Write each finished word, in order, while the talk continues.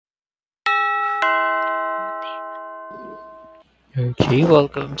Okay,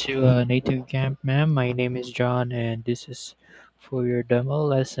 welcome to Native Camp, ma'am. My name is John, and this is for your demo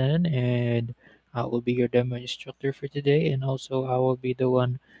lesson. And I will be your demo instructor for today, and also I will be the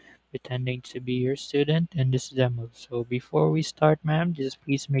one pretending to be your student in this demo. So before we start, ma'am, just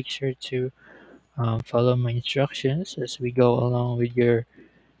please make sure to follow my instructions as we go along with your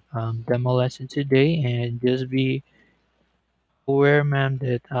demo lesson today, and just be aware, ma'am,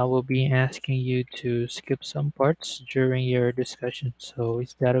 that I will be asking you to skip some parts during your discussion. So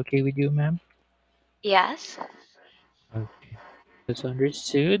is that okay with you, ma'am? Yes. Okay. That's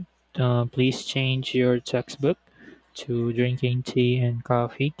understood. Please change your textbook to drinking tea and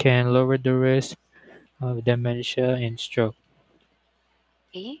coffee can lower the risk of dementia and stroke.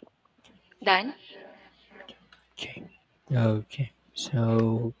 Okay. Done. Okay. Okay.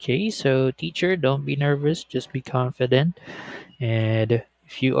 So teacher, don't be nervous. Just be confident. And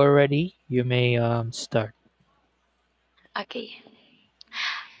if you are ready, you may start. Okay.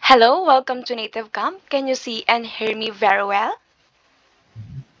 Hello, welcome to Native Camp. Can you see and hear me very well?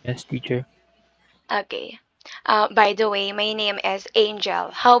 Yes, teacher. Okay. By the way, my name is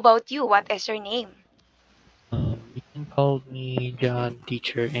Angel. How about you? What is your name? You can call me John,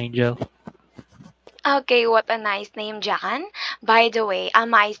 teacher Angel. Okay, what a nice name, John. By the way,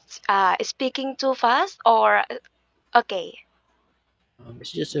 am I speaking too fast or okay?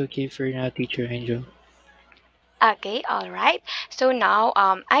 It's just okay for now, teacher Angel. Okay, all right. So now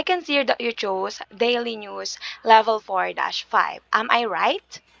I can see that you chose Daily News Level 4-5. Am I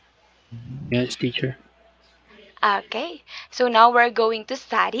right? Yes, teacher. Okay, so now we're going to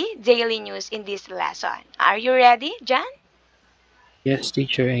study daily news in this lesson. Are you ready, Jan? Yes,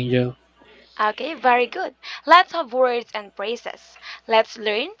 teacher Angel. Okay, very good. Let's have words and phrases. Let's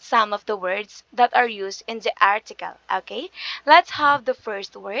learn some of the words that are used in the article. Okay, let's have the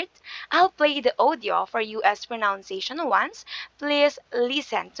first word. I'll play the audio for you as pronunciation once. Please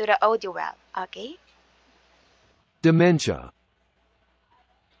listen to the audio well. Okay, Dementia.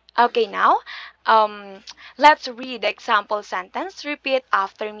 okay, now let's read the example sentence. Repeat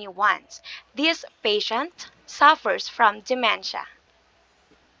after me once. This patient suffers from dementia.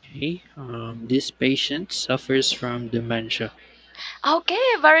 Okay. This patient suffers from dementia. Okay,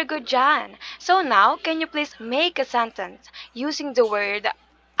 very good, John. So now, can you please make a sentence using the word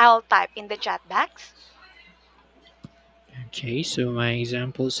I'll type in the chat box? Okay, so my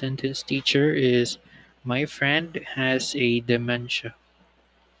example sentence, teacher, is my friend has a dementia.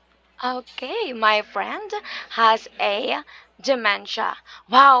 Okay, my friend has a dementia.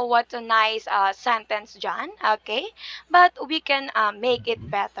 Wow, what a nice sentence, John. Okay, but we can make it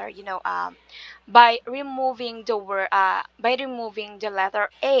better, by removing the word, by removing the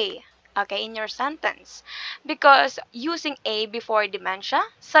letter A. Okay, in your sentence, because using A before dementia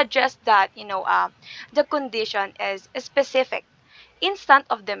suggests that the condition is specific, instant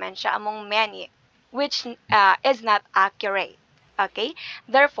of dementia among many, which is not accurate. Okay,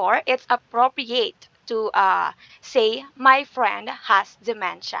 therefore, it's appropriate to say, my friend has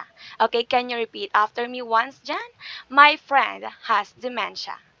dementia. Okay, can you repeat after me once, Jan? My friend has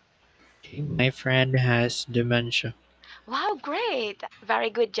dementia. Okay, my friend has dementia. Wow, great. Very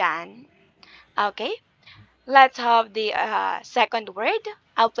good, Jan. Okay, let's have the second word.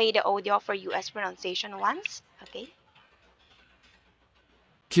 I'll play the audio for you as pronunciation once. Okay.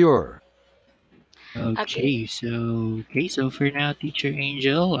 Cure. Okay, Okay. so for now, teacher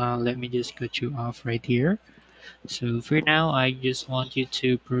Angel, let me just cut you off right here. So for now, I just want you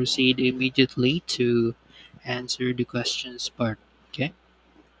to proceed immediately to answer the questions part. Okay.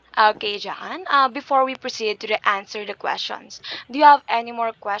 Okay, John. Before we proceed to the answer the questions, do you have any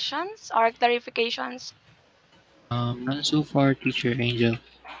more questions or clarifications? None so far, teacher Angel.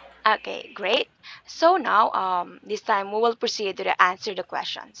 Okay, great. So now, this time we will proceed to the answer the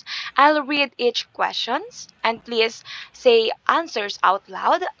questions. I'll read each questions and please say answers out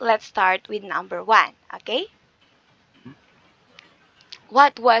loud. Let's start with number one. Okay.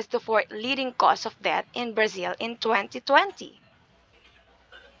 What was the fourth leading cause of death in Brazil in 2020?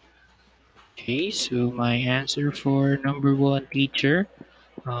 Okay, so my answer for number one, teacher.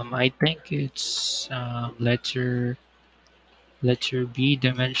 I think it's letter B,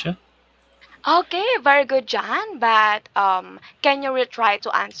 dementia. Okay, very good, John. But can you retry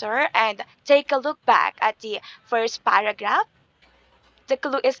to answer and take a look back at the first paragraph? The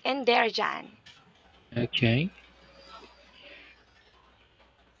clue is in there, John. Okay.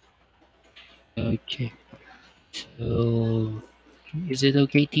 Okay. So, is it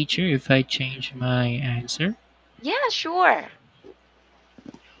okay, teacher, if I change my answer? Yeah, sure.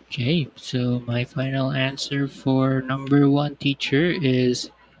 Okay. So my final answer for number one, teacher,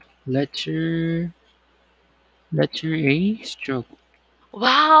 is letter Letter A, stroke.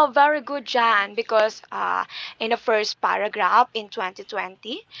 Wow, very good, Jan. Because in the first paragraph in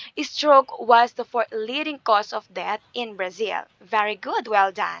 2020, stroke was the fourth leading cause of death in Brazil. Very good,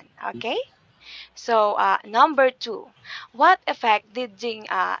 well done. Okay. So number two, what effect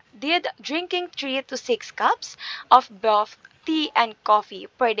did drinking 3 to 6 cups of both tea and coffee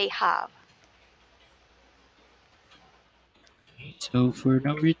per day have? So for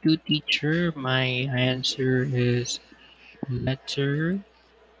number two, teacher, my answer is letter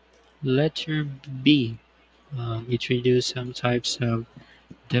letter B. It reduces some types of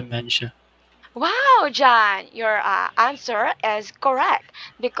dementia. Wow, John, your answer is correct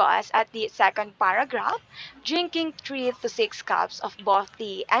because at the second paragraph, drinking 3 to 6 cups of both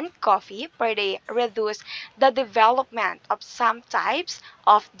tea and coffee per day reduce the development of some types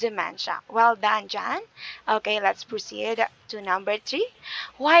of dementia. Well done, John. Okay, let's proceed to number three.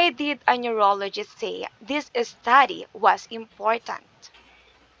 Why did a neurologist say this study was important?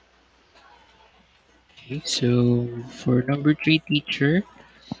 Okay, so for number three, teacher,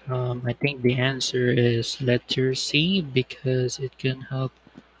 I think the answer is letter C because it can help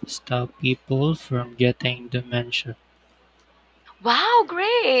stop people from getting dementia. Wow,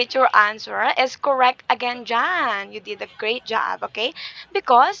 great! Your answer is correct again, Jan. You did a great job, okay?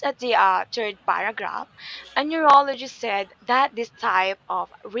 Because at the third paragraph, a neurologist said that this type of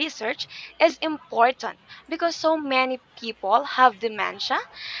research is important because so many people have dementia,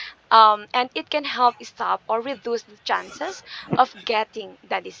 and it can help stop or reduce the chances of getting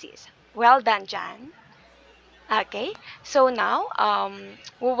the disease. Well done, Jan. Okay, so now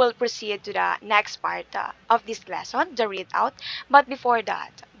we will proceed to the next part of this lesson, the readout. But before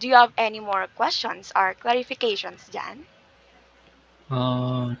that, do you have any more questions or clarifications, Jan?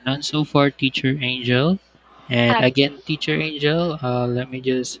 None so far, teacher Angel. And Uh, again, teacher Angel, let me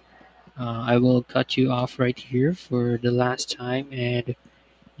just, I will cut you off right here for the last time, and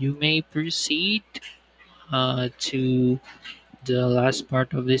you may proceed to the last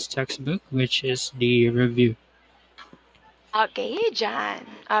part of this textbook, which is the review. okay, Jan.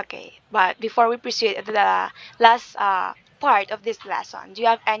 Okay, but before we proceed to the last part of this lesson, do you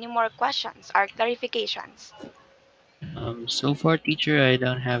have any more questions or clarifications? So far, teacher, I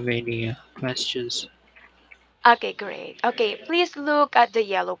don't have any questions. Okay, great. Okay, please look at the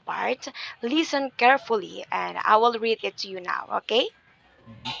yellow part. Listen carefully, and I will read it to you now, okay?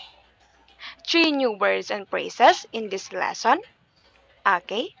 3 new words and phrases in this lesson.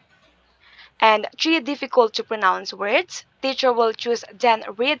 Okay. And 3 difficult to pronounce words. Teacher will choose, then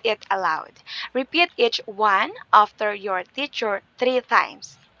read it aloud. Repeat each one after your teacher 3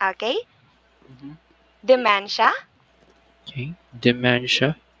 times. Okay. Mhm. Dementia. Okay.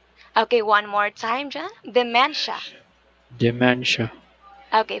 Dementia, Okay, one more time, John. Dementia. dementia,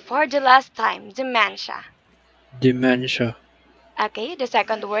 Okay, for the last time, dementia. dementia, Okay, the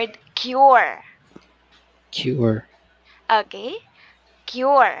second word, cure. cure, Okay,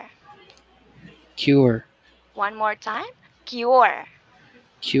 cure. cure, One more time, cure.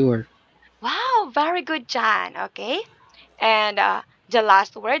 cure. Wow, very good, John. Okay, and the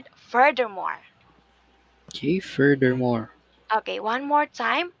last word, furthermore. Okay. Furthermore. Okay, one more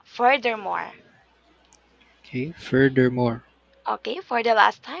time, furthermore. Okay. Furthermore. Okay, for the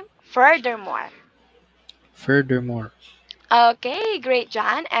last time, furthermore. Furthermore. Okay, great,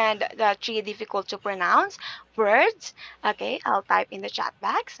 John. And the 3 difficult to pronounce words. Okay, I'll type in the chat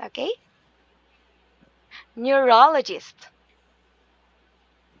box. Okay, neurologist.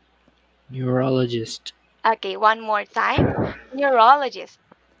 Neurologist. Okay, one more time, neurologist.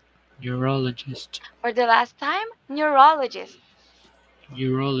 Neurologist. For the last time, neurologist.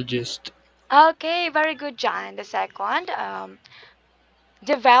 Neurologist. Okay, very good, John. The second,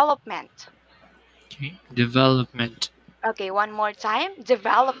 development. Okay. Development. Okay, one more time,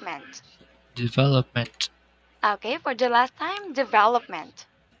 development. Development. Okay, for the last time, development.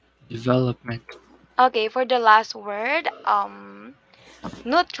 Development. Okay, for the last word,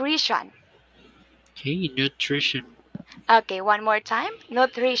 nutrition. Okay. Nutrition. Okay, one more time,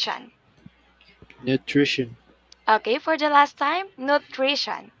 nutrition. Nutrition. Okay, for the last time,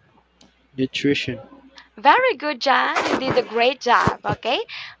 nutrition. Nutrition. Very good, Jan. You did a great job. Okay.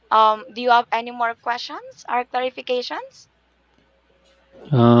 Do you have any more questions or clarifications?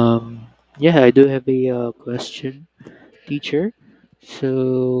 Yeah, I do have a question, teacher.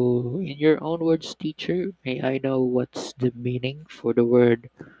 So, in your own words, teacher, may I know what's the meaning for the word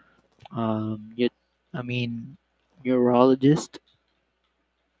you, I mean, neurologist?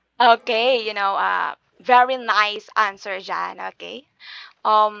 Okay, very nice answer, Jan. Okay.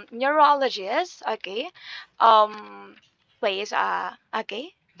 Neurologist. Okay. Um, please.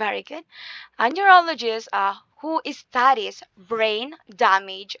 Okay. Very good. A neurologist who studies brain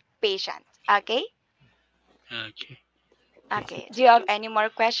damage patients. Okay? Okay. Okay. Do you have any more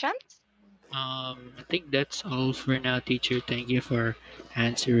questions? I think that's all for now, teacher. Thank you for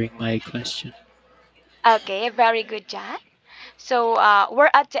answering my question. Okay, very good, Jan. So we're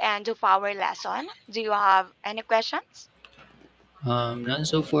at the end of our lesson. Do you have any questions? None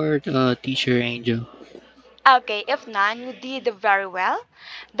so far, teacher Angel. Okay, if none, you did very well.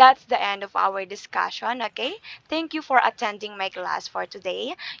 That's the end of our discussion, okay? Thank you for attending my class for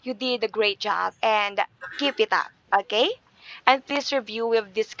today. You did a great job and keep it up, okay? And please review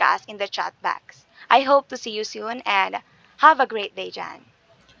we've discussed in the chat box. I hope to see you soon and have a great day, Jan.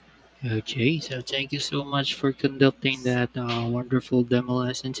 Okay, so thank you so much for conducting that wonderful demo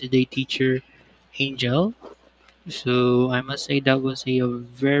lesson today, teacher Angel. So I must say that was a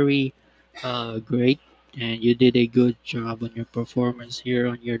very great, and you did a good job on your performance here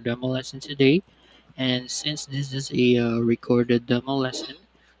on your demo lesson today. And since this is a recorded demo lesson,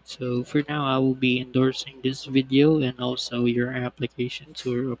 so for now I will be endorsing this video and also your application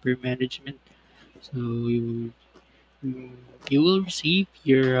to our upper management. So you will receive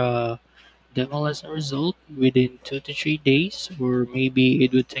your demo lesson result within 2 to 3 days, or maybe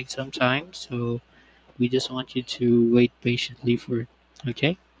it would take some time. So we just want you to wait patiently for it.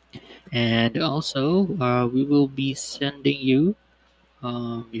 Okay, and also we will be sending you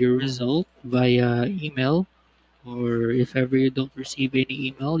your result via email, or if ever you don't receive any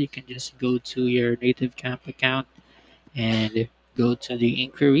email, you can just go to your native camp account and go to the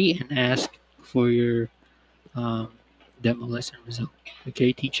inquiry and ask for your um, demo lesson result.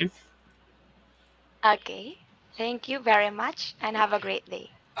 Okay, teacher. Okay. Thank you very much and have a great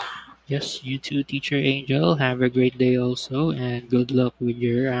day. Yes, you too, teacher Angel. Have a great day also, and good luck with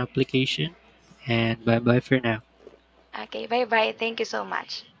your application, and bye bye for now. Okay, bye bye. Thank you so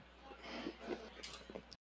much.